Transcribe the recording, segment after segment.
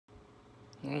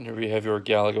And here we have your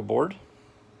Galaga board.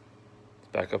 It's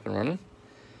back up and running.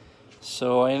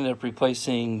 So I ended up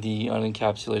replacing the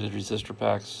unencapsulated resistor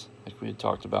packs like we had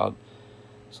talked about.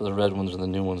 So the red ones are the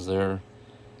new ones there.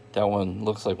 That one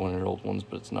looks like one of your old ones,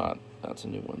 but it's not. That's a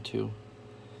new one too.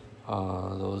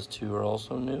 Those two are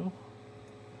also new.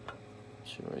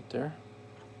 See right there.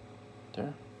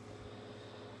 There.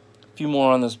 A few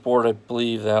more on this board, I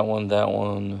believe. That one, that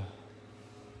one,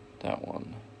 that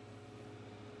one.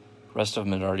 The rest of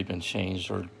them had already been changed,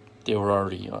 or they were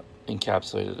already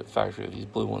encapsulated at factory. These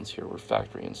blue ones here were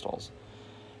factory installs.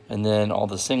 And then all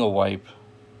the single wipe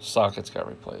sockets got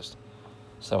replaced.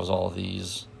 So that was all of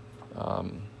these.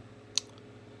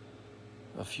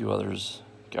 A few others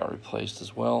got replaced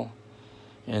as well.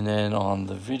 And then on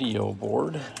the video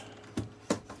board,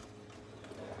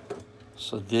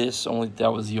 so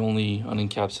that was the only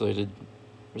unencapsulated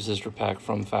resistor pack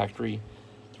from factory.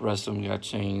 The rest of them got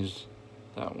changed.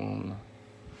 That one,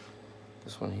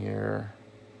 this one here,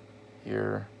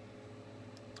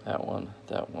 that one,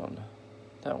 that one,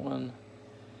 that one,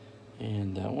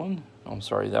 and that one. Oh, I'm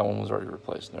sorry, that one was already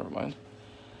replaced, never mind.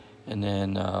 And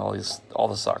then all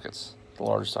the sockets, the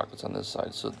large sockets on this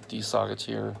side. So these sockets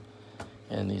here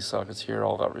and these sockets here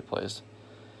all got replaced.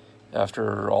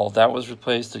 After all that was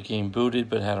replaced, the game booted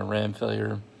but had a RAM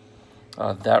failure.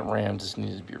 That RAM just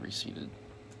needed to be reseated.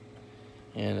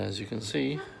 And as you can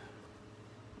see,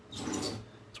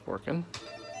 it's working.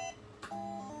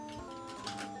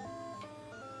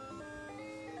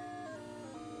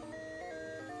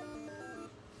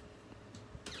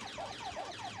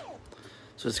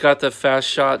 So it's got the fast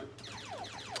shot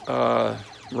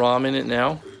ROM in it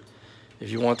now. If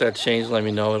you want that changed, let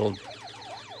me know.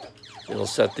 It'll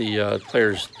set the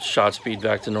player's shot speed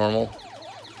back to normal.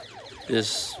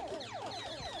 This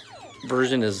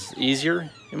version is easier,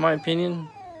 in my opinion,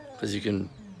 because you can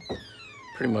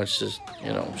pretty much just,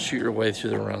 shoot your way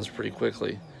through the rounds pretty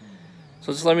quickly.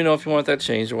 So just let me know if you want that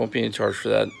changed. There won't be any charge for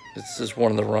that. It's just one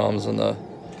of the ROMs on the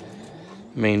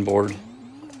main board.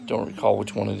 Don't recall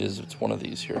which one it is. It's one of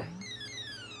these here.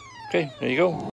 Okay, there you go.